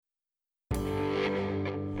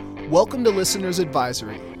Welcome to Listener's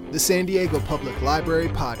Advisory, the San Diego Public Library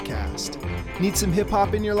podcast. Need some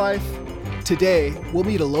hip-hop in your life? Today, we'll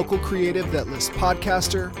meet a local creative that lists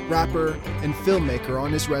podcaster, rapper, and filmmaker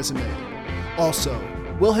on his resume. Also,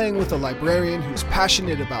 we'll hang with a librarian who's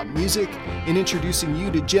passionate about music and introducing you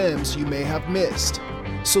to gems you may have missed.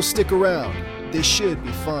 So stick around. This should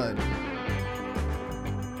be fun.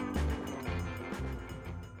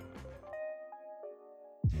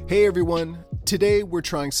 Hey everyone, today we're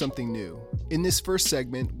trying something new. In this first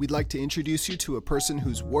segment, we'd like to introduce you to a person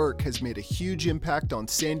whose work has made a huge impact on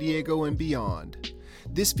San Diego and beyond.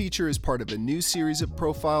 This feature is part of a new series of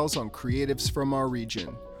profiles on creatives from our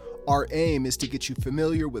region. Our aim is to get you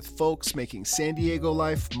familiar with folks making San Diego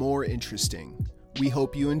life more interesting. We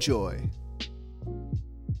hope you enjoy.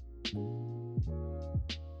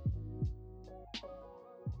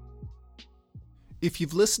 If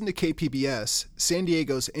you've listened to KPBS, San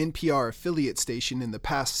Diego's NPR affiliate station in the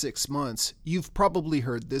past 6 months, you've probably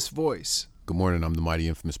heard this voice. Good morning, I'm the mighty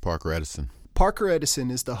infamous Parker Edison. Parker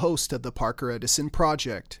Edison is the host of the Parker Edison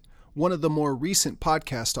Project, one of the more recent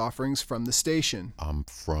podcast offerings from the station. I'm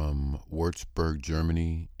from Würzburg,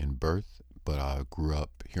 Germany in birth, but I grew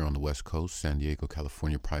up here on the West Coast, San Diego,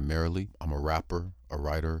 California primarily. I'm a rapper, a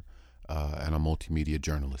writer, and a multimedia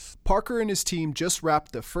journalist. Parker and his team just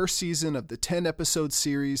wrapped the first season of the 10-episode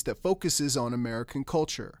series that focuses on American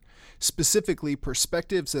culture, specifically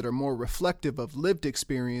perspectives that are more reflective of lived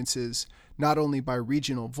experiences, not only by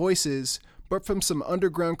regional voices, but from some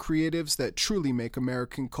underground creatives that truly make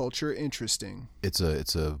American culture interesting. It's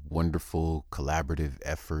a wonderful collaborative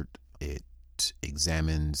effort. It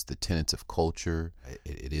examines the tenets of culture.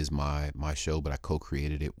 It is my show, but I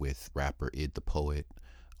co-created it with rapper Id the Poet,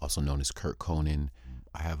 also known as Kurt Conan.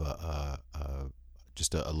 I have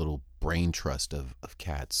just a little brain trust of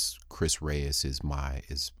cats. Chris Reyes is my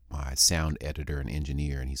sound editor and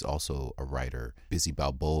engineer, and he's also a writer. Busy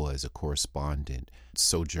Balboa is a correspondent.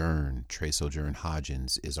 Trey Sojourn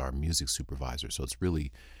Hodgins is our music supervisor. So it's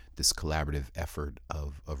really this collaborative effort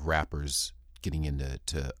of rappers getting into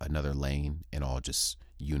another lane and all just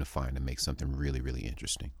unifying to make something really, really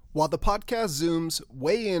interesting. While the podcast zooms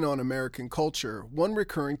way in on American culture, one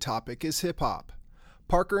recurring topic is hip-hop.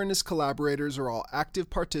 Parker and his collaborators are all active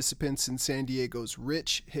participants in San Diego's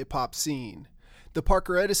rich hip-hop scene. The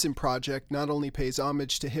Parker Edison Project not only pays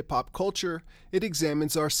homage to hip-hop culture, it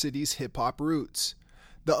examines our city's hip-hop roots.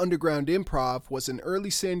 The Underground Improv was an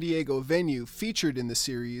early San Diego venue featured in the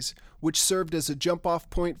series, which served as a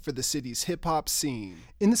jump-off point for the city's hip-hop scene.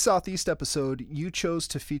 In the Southeast episode, you chose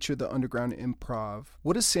to feature the Underground Improv.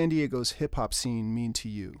 What does San Diego's hip-hop scene mean to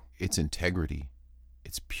you? It's integrity.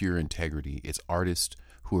 It's pure integrity. It's artists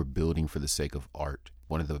who are building for the sake of art.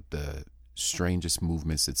 One of the strangest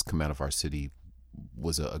movements that's come out of our city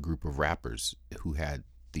was a group of rappers who had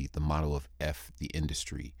the motto of F the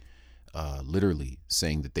industry. Literally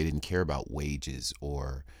saying that they didn't care about wages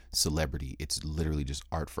or celebrity. It's literally just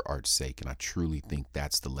art for art's sake. And I truly think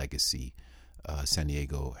that's the legacy San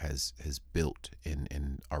Diego has built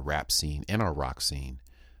in our rap scene and our rock scene.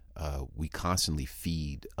 We constantly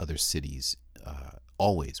feed other cities.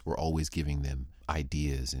 We're always giving them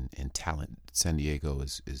ideas and talent. San Diego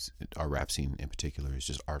is our rap scene in particular is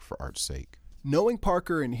just art for art's sake. Knowing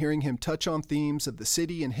Parker and hearing him touch on themes of the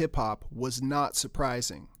city and hip hop was not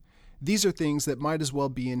surprising. These are things that might as well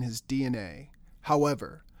be in his DNA.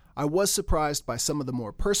 However, I was surprised by some of the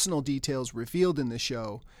more personal details revealed in the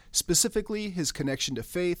show, specifically his connection to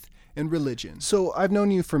faith and religion. So I've known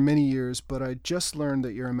you for many years, but I just learned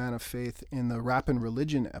that you're a man of faith in the Rap and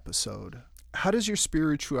Religion episode. How does your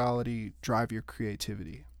spirituality drive your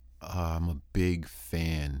creativity? I'm a big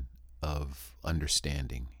fan of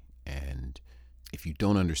understanding. And if you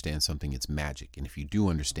don't understand something, it's magic. And if you do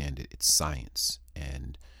understand it, it's science.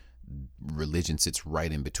 And religion sits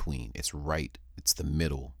right in between. It's the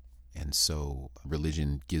middle. And so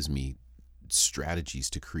religion gives me strategies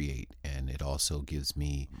to create, and it also gives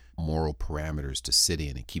me moral parameters to sit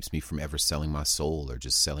in. It keeps me from ever selling my soul or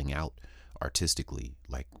just selling out artistically.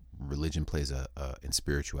 Like religion and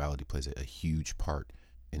spirituality plays a huge part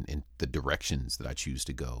in the directions that I choose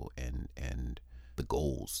to go and the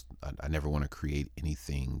goals. I never want to create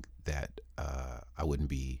anything that I wouldn't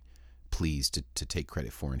be pleased to take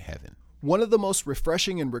credit for in heaven. One of the most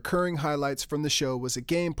refreshing and recurring highlights from the show was a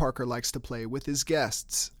game Parker likes to play with his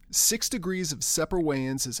guests. 6 Degrees of Separate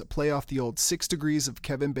Weigh-Ins is a play off the old 6 Degrees of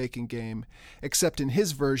Kevin Bacon game, except in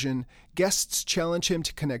his version, guests challenge him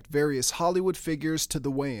to connect various Hollywood figures to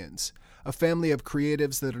the weigh-ins, a family of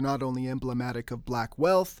creatives that are not only emblematic of Black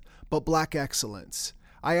wealth, but Black excellence.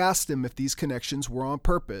 I asked him if these connections were on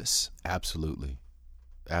purpose. Absolutely.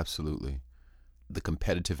 the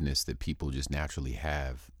competitiveness that people just naturally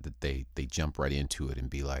have, that they jump right into it and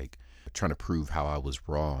be like trying to prove how I was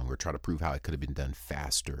wrong or try to prove how it could have been done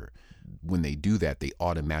faster. When they do that, they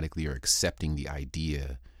automatically are accepting the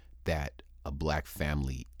idea that a black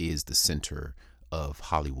family is the center of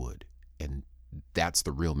Hollywood. And that's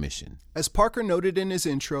the real mission. As Parker noted in his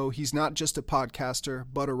intro, he's not just a podcaster,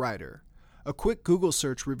 but a writer. A quick Google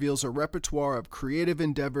search reveals a repertoire of creative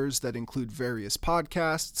endeavors that include various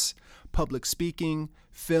podcasts, public speaking,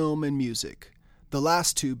 film, and music. The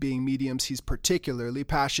last two being mediums he's particularly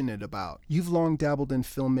passionate about. You've long dabbled in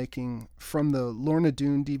filmmaking, from the Lorna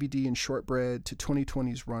Doone DVD and Shortbread to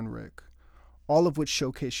 2020's Run Rick, all of which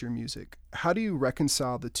showcase your music. How do you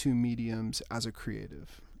reconcile the two mediums as a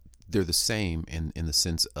creative? They're the same in the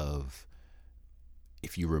sense of,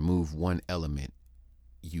 if you remove one element,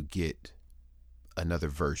 you get another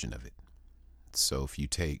version of it. So if you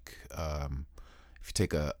take a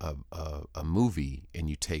movie and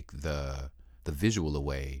you take the visual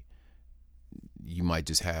away, you might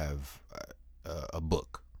just have a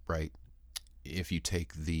book, right? If you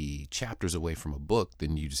take the chapters away from a book,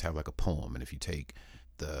 then you just have like a poem. And if you take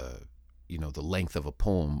the length of a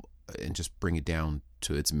poem and just bring it down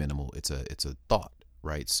to its minimal, it's a thought,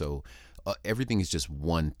 right? So everything is just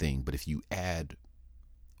one thing, but if you add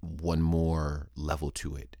one more level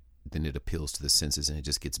to it, then it appeals to the senses and it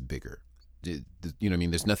just gets bigger. You know what I mean?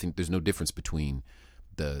 There's no difference between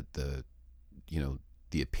the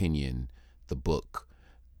opinion, the book,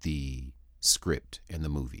 the script, and the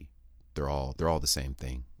movie. They're all the same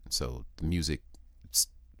thing. So the music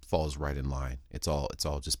falls right in line. It's all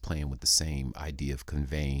just playing with the same idea of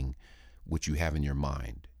conveying what you have in your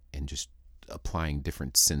mind and just applying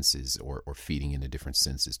different senses or feeding into different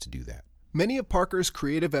senses to do that. Many of Parker's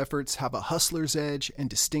creative efforts have a hustler's edge and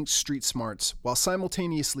distinct street smarts while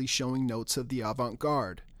simultaneously showing notes of the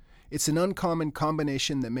avant-garde. It's an uncommon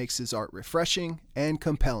combination that makes his art refreshing and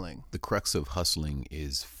compelling. The crux of hustling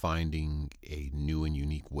is finding a new and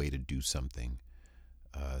unique way to do something,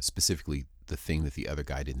 specifically the thing that the other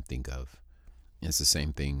guy didn't think of. And it's the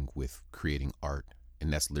same thing with creating art,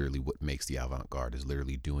 and that's literally what makes the avant-garde, is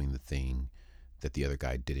literally doing the thing that the other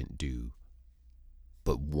guy didn't do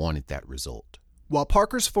but wanted that result. While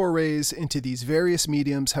Parker's forays into these various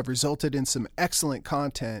mediums have resulted in some excellent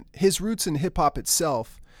content, his roots in hip-hop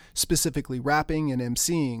itself, specifically rapping and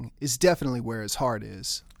MCing, is definitely where his heart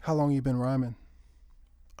is. How long you been rhyming?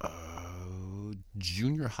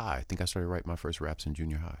 Junior high. I think I started writing my first raps in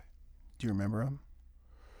junior high. Do you remember them?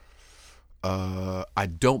 I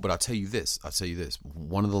don't, but I'll tell you this.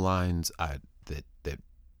 One of the lines that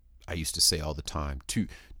I used to say all the time, two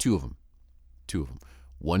of them.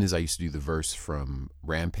 One is I used to do the verse from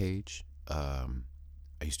Rampage. I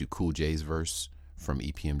used to do Cool J's verse from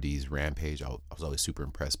EPMD's Rampage. I was always super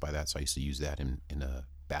impressed by that, so I used to use that in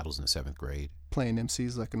battles in the 7th grade. Playing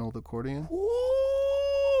MCs like an old accordion?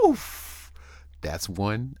 Oof. That's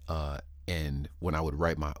one. And when I would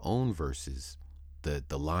write my own verses,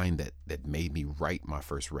 the line that made me write my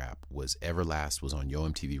first rap was Everlast was on Yo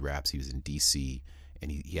MTV Raps. He was in DC,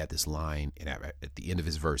 and he had this line, and at the end of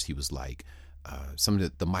his verse, he was like,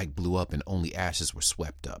 the mic blew up and only ashes were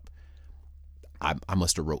swept up. I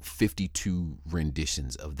must have wrote 52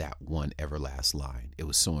 renditions of that one Everlast line. It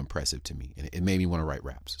was so impressive to me, and it made me want to write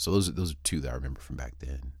raps. So those are two that I remember from back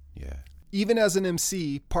then. Yeah. Even as an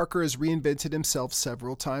MC, Parker has reinvented himself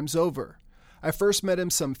several times over. I first met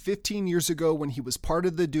him some 15 years ago when he was part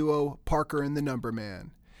of the duo Parker and the Number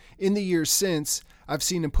Man. In the years since, I've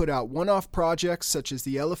seen him put out one-off projects such as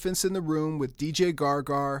The Elephants in the Room with DJ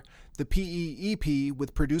Gargar, the PE EP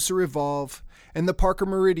with producer Evolve, and the Parker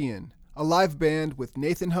Meridian, a live band with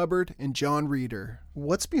Nathan Hubbard and John Reeder.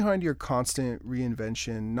 What's behind your constant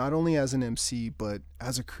reinvention, not only as an MC, but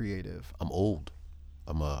as a creative? I'm old.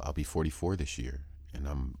 I'll be 44 this year, and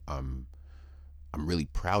I'm really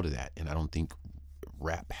proud of that. And I don't think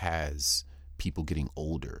rap has people getting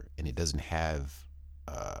older, and it doesn't have,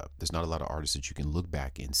 there's not a lot of artists that you can look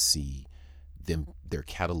back and see their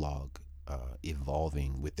catalog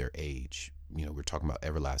evolving with their age. You know, we were talking about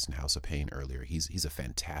Everlast and House of Pain earlier. He's a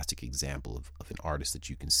fantastic example of an artist that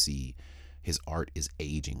you can see his art is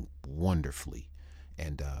aging wonderfully,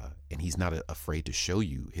 and he's not afraid to show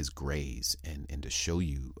you his grays and to show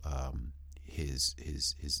you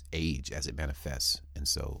his age as it manifests. And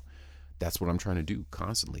so that's what I'm trying to do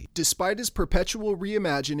constantly. Despite his perpetual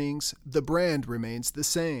reimaginings, the brand remains the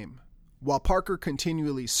same. While Parker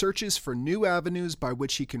continually searches for new avenues by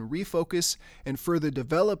which he can refocus and further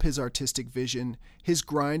develop his artistic vision, his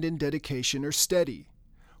grind and dedication are steady.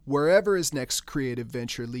 Wherever his next creative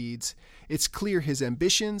venture leads, it's clear his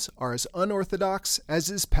ambitions are as unorthodox as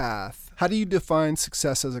his path. How do you define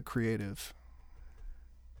success as a creative?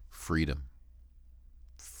 Freedom.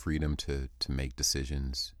 Freedom to make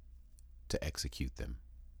decisions, to execute them.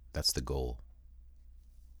 That's the goal.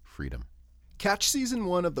 Freedom. Catch Season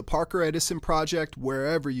 1 of the Parker Edison Project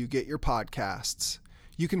wherever you get your podcasts.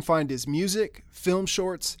 You can find his music, film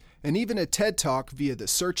shorts, and even a TED Talk via the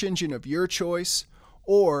search engine of your choice,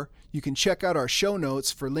 or you can check out our show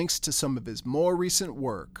notes for links to some of his more recent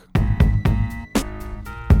work.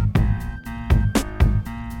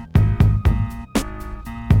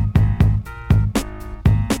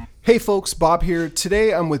 Hey folks, Bob here.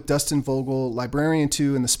 Today I'm with Dustin Vogel, Librarian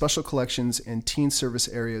 2 in the Special Collections and Teen Service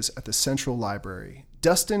areas at the Central Library.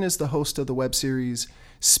 Dustin is the host of the web series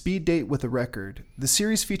Speed Date with a Record. The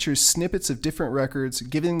series features snippets of different records,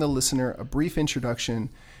 giving the listener a brief introduction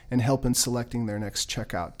and help in selecting their next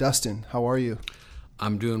checkout. Dustin, how are you?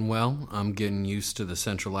 I'm doing well. I'm getting used to the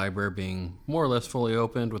Central Library being more or less fully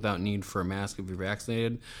opened without need for a mask if you're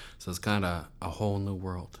vaccinated. So it's kind of a whole new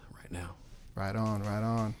world right now. Right on, right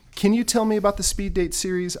on. Can you tell me about the Speed Date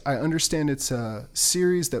series? I understand it's a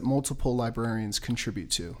series that multiple librarians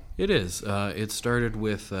contribute to. It is. It started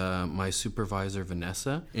with my supervisor,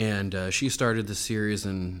 Vanessa, and she started the series,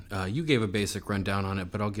 and you gave a basic rundown on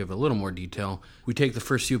it, but I'll give a little more detail. We take the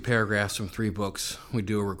first few paragraphs from 3 books, we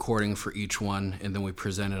do a recording for each one, and then we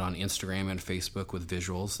present it on Instagram and Facebook with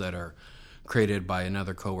visuals that are created by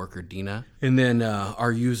another coworker, Dina. And then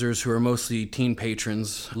our users, who are mostly teen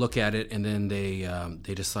patrons, look at it, and then they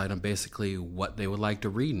decide on basically what they would like to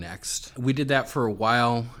read next. We did that for a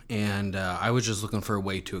while, and I was just looking for a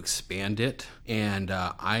way to expand it. And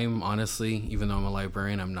I'm honestly, even though I'm a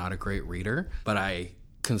librarian, I'm not a great reader, but I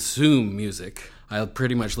consume music. I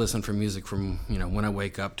pretty much listen for music from, when I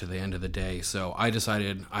wake up to the end of the day. So I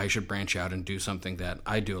decided I should branch out and do something that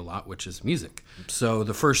I do a lot, which is music. So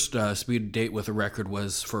the first Speed Date with a Record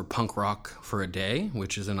was for Punk Rock for a Day,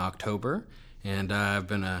 which is in October. And I've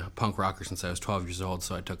been a punk rocker since I was 12 years old,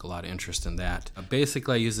 so I took a lot of interest in that.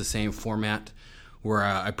 Basically, I use the same format where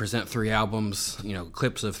I present 3 albums,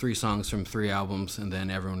 clips of 3 songs from 3 albums, and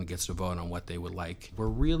then everyone gets to vote on what they would like. We're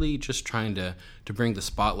really just trying to bring the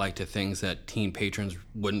spotlight to things that teen patrons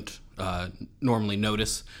wouldn't normally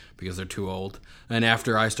notice because they're too old. And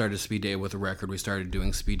after I started Speed Date with a Record, we started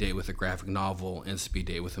doing Speed Date with a graphic novel and Speed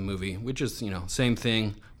Date with a movie, which is, same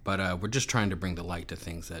thing, but we're just trying to bring the light to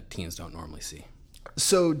things that teens don't normally see.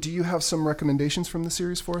 So do you have some recommendations from the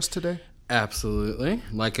series for us today? Absolutely.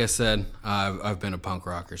 Like I said, I've been a punk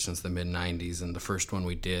rocker since the mid-'90s, and the first one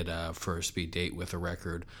we did for Speed Date with a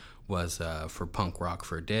Record was for Punk Rock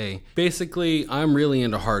for a Day. Basically, I'm really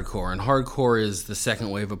into hardcore, and hardcore is the second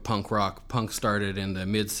wave of punk rock. Punk started in the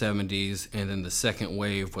mid-'70s, and then the second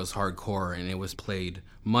wave was hardcore, and it was played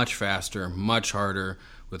much faster, much harder,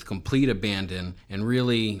 with complete abandon. And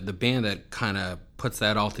really, the band that kind of puts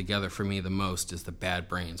that all together for me the most is the Bad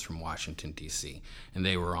Brains from Washington, D.C., and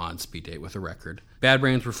they were on Speed Date with a Record. Bad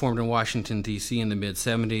Brains were formed in Washington, D.C. in the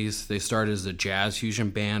mid-'70s. They started as a jazz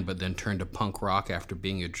fusion band, but then turned to punk rock after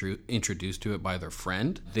being introduced to it by their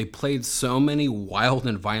friend. They played so many wild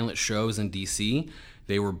and violent shows in D.C.,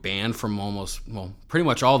 they were banned from pretty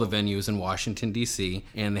much all the venues in Washington, D.C.,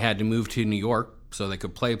 and they had to move to New York so they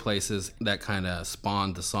could play places. That kind of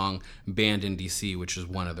spawned the song Banned in D.C., which is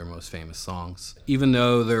one of their most famous songs. Even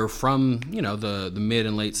though they're from, the mid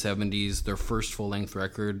and late 70s, their first full-length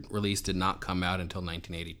record release did not come out until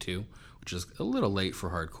 1982, which is a little late for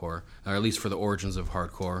hardcore, or at least for the origins of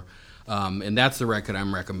hardcore. And that's the record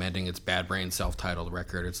I'm recommending. It's Bad Brains' self-titled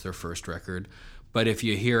record. It's their first record. But if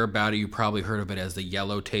you hear about it, you probably heard of it as the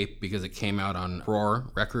Yellow Tape because it came out on Roar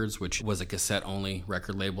Records, which was a cassette-only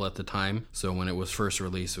record label at the time. So when it was first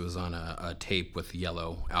released, it was on a tape with the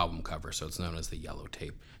yellow album cover, so it's known as the Yellow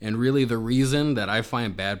Tape. And really the reason that I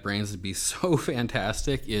find Bad Brains to be so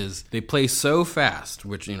fantastic is they play so fast,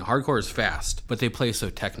 which, hardcore is fast, but they play so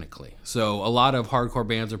technically. So a lot of hardcore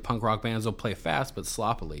bands or punk rock bands will play fast but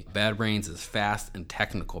sloppily. Bad Brains is fast and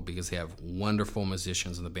technical because they have wonderful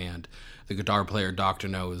musicians in the band. The guitar player, Dr.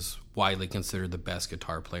 No, is widely considered the best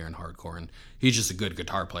guitar player in hardcore, and he's just a good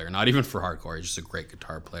guitar player, not even for hardcore, he's just a great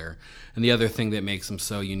guitar player. And the other thing that makes him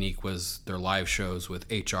so unique was their live shows with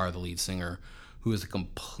HR, the lead singer, who is a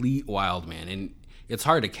complete wild man. And it's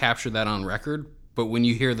hard to capture that on record, but when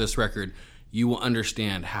you hear this record, you will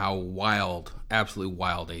understand how wild, absolutely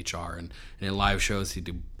wild HR. And in live shows, he'd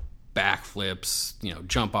do backflips,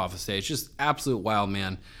 jump off the stage, just absolute wild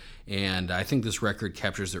man. And I think this record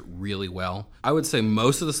captures it really well. I would say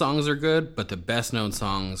most of the songs are good, but the best known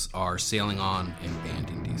songs are Sailing On and Banned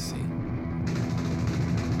in D.C.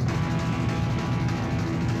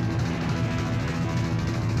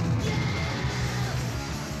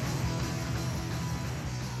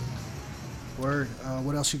 Word.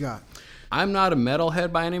 What else you got? I'm not a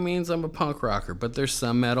metalhead by any means. I'm a punk rocker, but there's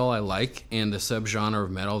some metal I like, and the subgenre of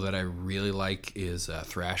metal that I really like is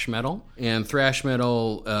thrash metal. And thrash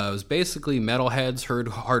metal was basically metalheads heard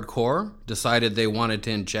hardcore, decided they wanted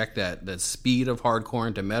to inject that speed of hardcore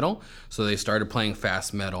into metal, so they started playing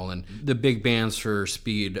fast metal. And the big bands for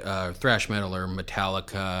speed thrash metal are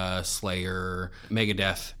Metallica, Slayer,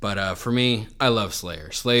 Megadeth. But for me, I love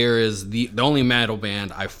Slayer. Slayer is the only metal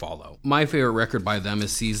band I follow. My favorite record by them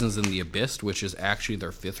is Seasons in the Abyss, which is actually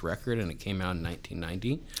their 5th record, and it came out in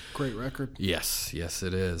 1990. Great record. Yes,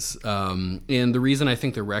 it is. And the reason I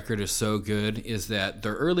think the record is so good is that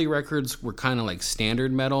their early records were kind of like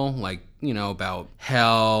standard metal, like, about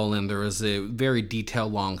hell, and there was a very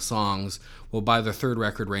detailed, long songs. Well, by their 3rd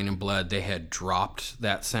record, Rain and Blood, they had dropped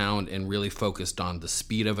that sound and really focused on the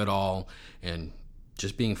speed of it all and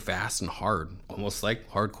just being fast and hard, almost like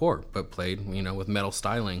hardcore, but played, with metal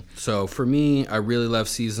styling. So for me, I really love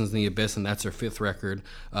Seasons in the Abyss, and that's their 5th record.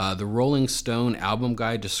 The Rolling Stone album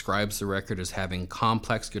guide describes the record as having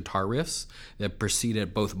complex guitar riffs that proceed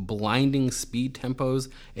at both blinding speed tempos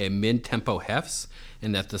and mid-tempo hefts,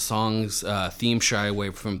 and that the song's theme shy away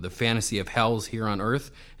from the fantasy of hells here on Earth,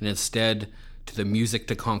 and instead to the music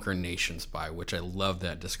to conquer nations by, which I love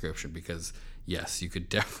that description because yes, you could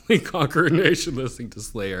definitely conquer a nation listening to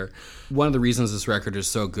Slayer. One of the reasons this record is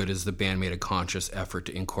so good is the band made a conscious effort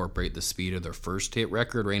to incorporate the speed of their first hit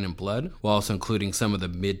record, Rain and Blood, while also including some of the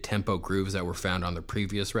mid-tempo grooves that were found on their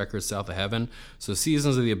previous record, South of Heaven. So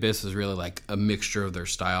Seasons of the Abyss is really like a mixture of their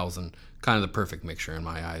styles and kind of the perfect mixture in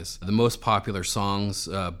my eyes. The most popular songs,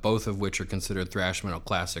 both of which are considered thrash metal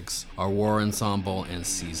classics, are War Ensemble and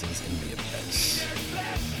Seasons in the Abyss.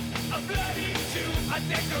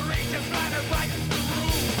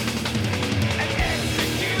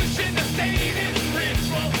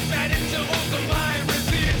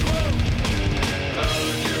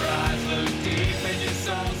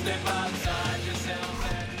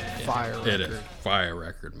 Fire record. It is fire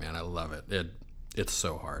record, man. I love it. It's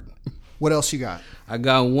so hard. What else you got? I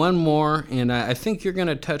got one more, and I think you're going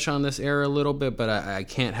to touch on this era a little bit, but I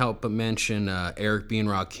can't help but mention Eric B. and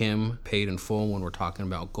Rakim, Paid in Full, when we're talking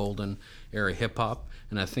about golden era hip-hop,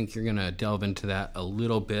 and I think you're going to delve into that a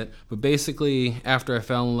little bit. But basically, after I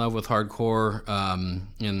fell in love with hardcore,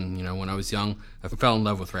 when I was young, I fell in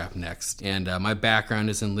love with rap next. And my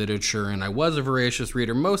background is in literature, and I was a voracious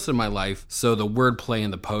reader most of my life, so the wordplay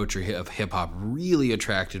and the poetry of hip-hop really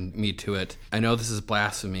attracted me to it. I know this is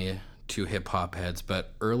blasphemy to hip-hop heads,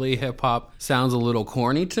 but early hip-hop sounds a little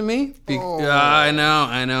corny to me. I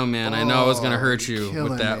know, man. I know I was going to hurt you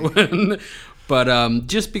with that one. But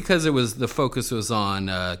just because the focus was on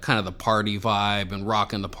kind of the party vibe and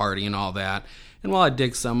rocking the party and all that. And while I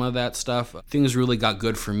dig some of that stuff, things really got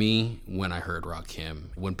good for me when I heard Rakim.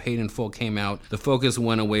 When Paid in Full came out, the focus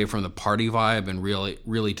went away from the party vibe and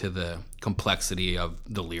really to the complexity of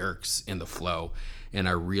the lyrics and the flow. And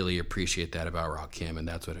I really appreciate that about Rakim, and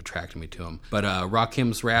that's what attracted me to him. But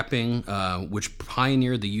Rakim's rapping, which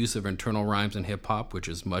pioneered the use of internal rhymes in hip-hop, which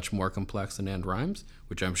is much more complex than end rhymes,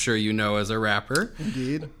 which I'm sure you know as a rapper.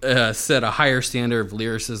 Indeed. Set a higher standard of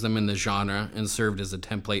lyricism in the genre and served as a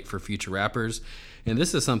template for future rappers. And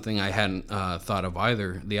this is something I hadn't thought of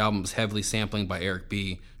either. The album's heavily sampling by Eric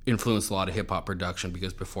B. influenced a lot of hip-hop production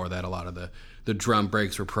because before that a lot of the drum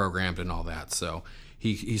breaks were programmed and all that. So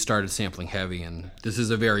he started sampling heavy, and this is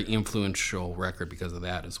a very influential record because of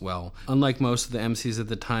that as well. Unlike most of the MCs at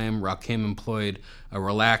the time, Rakim employed a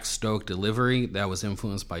relaxed, stoked delivery that was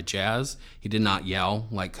influenced by jazz. He did not yell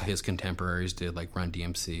like his contemporaries did, like Run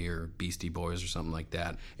DMC or Beastie Boys or something like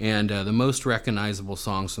that. And the most recognizable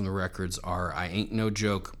songs from the records are I Ain't No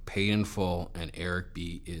Joke, Paid in Full, and Eric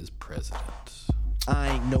B. is President. I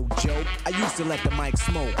ain't no joke. I used to let the mic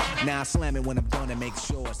smoke. Now I slam it when I'm done and make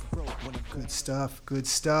sure it's broke. Good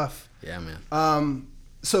stuff. Yeah, man.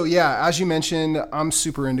 So yeah, as you mentioned, I'm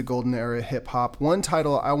super into golden era hip hop. One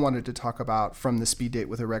title I wanted to talk about from the Speed Date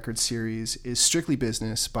with a Record series is Strictly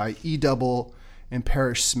Business by E-Double and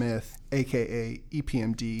Parrish Smith, aka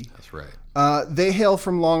EPMD. That's right. They hail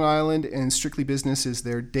from Long Island, and Strictly Business is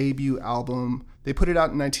their debut album. They put it out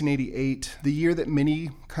in 1988, the year that many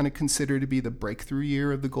kind of consider to be the breakthrough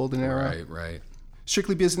year of the golden era. Right.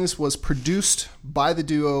 Strictly Business was produced by the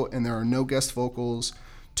duo, and there are no guest vocals.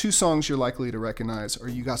 Two songs you're likely to recognize are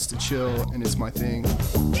You Gots to Chill and It's My Thing.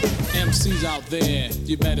 MCs out there,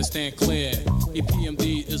 you better stand clear.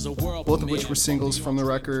 EPMD is a world. Both of which were singles from the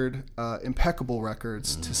record. Impeccable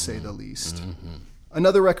records, to say the least.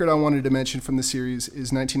 Another record I wanted to mention from the series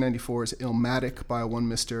is 1994's Illmatic by one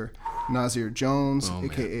Mr. Nasir Jones,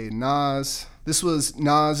 a.k.a. Nas. This was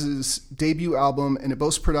Nas's debut album, and it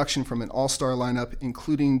boasts production from an all-star lineup,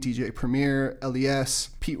 including DJ Premier, LES,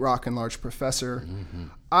 Pete Rock, and Large Professor. Mm-hmm.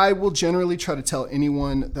 I will generally try to tell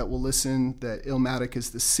anyone that will listen that Illmatic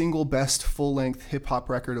is the single best full-length hip-hop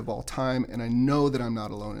record of all time, and I know that I'm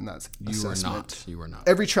not alone in that assessment. You are not.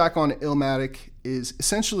 Every track on Illmatic is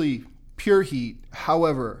essentially pure heat.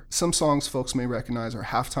 However, some songs folks may recognize are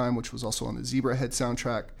Halftime, which was also on the Zebrahead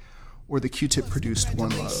soundtrack, or the Q-Tip produced One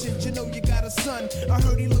Love. You know you got a son. I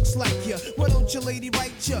heard he looks like you. Why don't your lady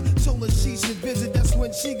write you? Told her she should visit. That's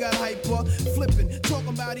when she got hyper. Flipping, talking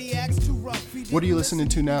about he acts too rough. What are you listening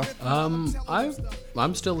to now?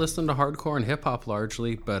 I'm still listening to hardcore and hip hop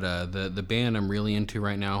largely, but the band I'm really into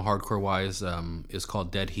right now, hardcore wise, is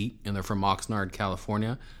called Dead Heat, and they're from Oxnard,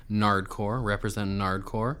 California. Nardcore, representing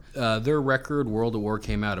Nardcore. Their record World at War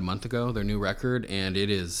came out a month ago, their new record, and it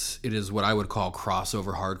is what I would call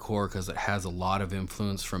crossover hardcore because it has a lot of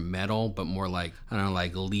influence from metal, but more like, I don't know,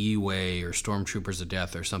 like Leeway or Stormtroopers of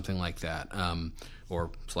Death or something like that.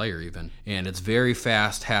 Or Slayer even. And it's very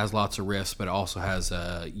fast, has lots of riffs, but it also has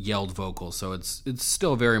yelled vocals. So it's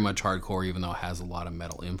still very much hardcore, even though it has a lot of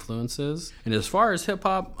metal influences. And as far as hip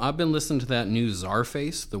hop, I've been listening to that new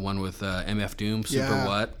Czarface, the one with MF Doom, Super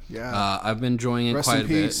What. Yeah. I've been enjoying it quite a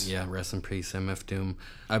peace. bit. Yeah, rest in peace, MF Doom.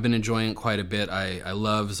 I've been enjoying it quite a bit. I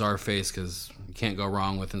love Czarface because you can't go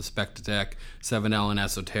wrong with Inspector Deck, 7L and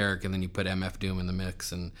Esoteric, and then you put MF Doom in the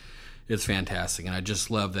mix, and it's fantastic, and I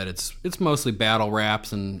just love that it's mostly battle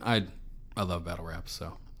raps, and I love battle raps,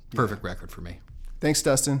 so perfect record for me. Thanks,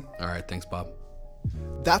 Dustin. All right, thanks, Bob.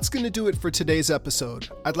 That's going to do it for today's episode.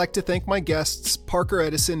 I'd like to thank my guests, Parker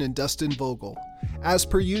Edison and Dustin Vogel. As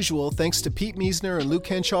per usual, thanks to Pete Meisner and Luke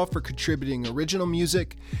Henshaw for contributing original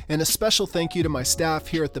music, and a special thank you to my staff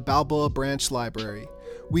here at the Balboa Branch Library.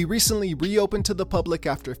 We recently reopened to the public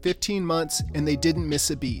after 15 months, and they didn't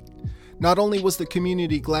miss a beat. Not only was the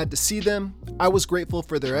community glad to see them, I was grateful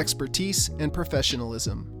for their expertise and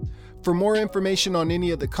professionalism. For more information on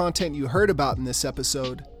any of the content you heard about in this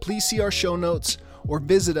episode, please see our show notes or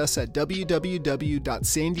visit us at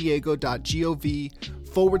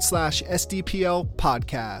www.sandiego.gov/SDPL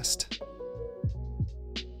podcast.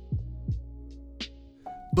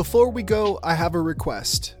 Before we go, I have a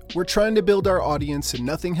request. We're trying to build our audience, and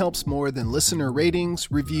nothing helps more than listener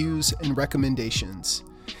ratings, reviews, and recommendations.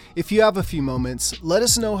 If you have a few moments, let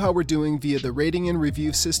us know how we're doing via the rating and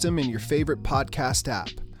review system in your favorite podcast app.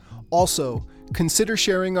 Also, consider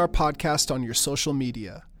sharing our podcast on your social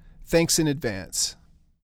media. Thanks in advance.